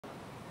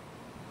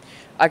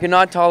I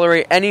cannot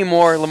tolerate any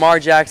more Lamar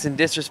Jackson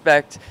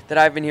disrespect that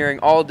I've been hearing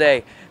all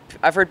day.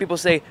 I've heard people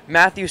say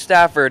Matthew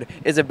Stafford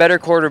is a better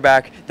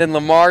quarterback than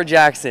Lamar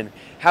Jackson.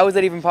 How is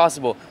that even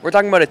possible? We're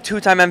talking about a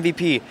two-time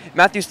MVP.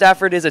 Matthew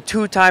Stafford is a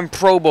two-time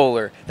Pro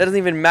Bowler. That doesn't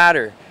even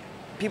matter.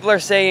 People are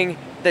saying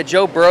that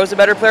Joe Burrow is a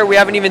better player. We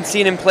haven't even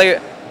seen him play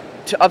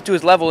up to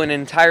his level in an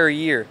entire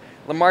year.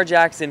 Lamar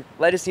Jackson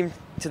led his team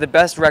to the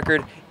best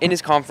record in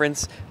his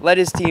conference, led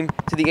his team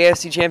to the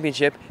AFC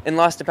Championship, and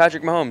lost to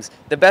Patrick Mahomes,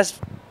 the best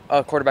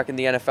quarterback in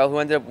the NFL, who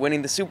ended up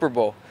winning the Super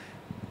Bowl.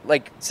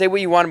 Like, say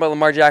what you want about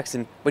Lamar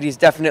Jackson, but he's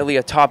definitely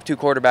a top 2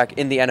 quarterback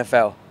in the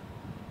NFL.